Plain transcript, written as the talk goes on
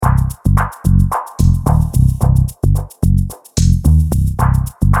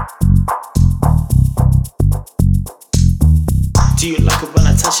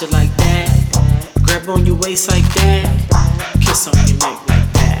touch it like that. Grab on your waist like that. Kiss on your neck like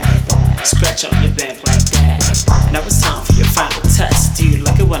that. Scratch on your back like that. Now it's time for your final test. Do you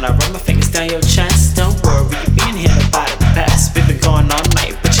like it when I run my fingers down your chest? Don't worry, you're being hit by the best. We've been going all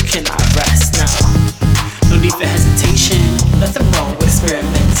night, but you cannot rest. No need for hesitation. Nothing wrong with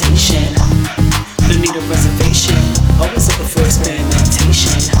experimentation. No need a reservation. Always looking for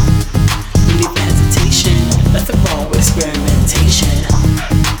experimentation. No need for hesitation. Nothing wrong with experimentation.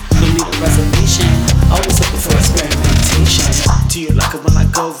 No need a reservation. Always looking for experimentation. Do you like it when I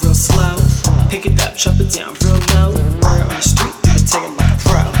go real slow? Pick it up, chop it down real low. We're on the street, you can take it like a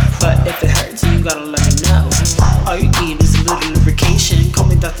pro. But if it hurts, you gotta let me know. All you need is a little lubrication. Call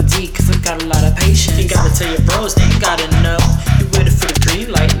me Dr. D, cause I got a lot of patience. You gotta tell your bros, they ain't gotta know.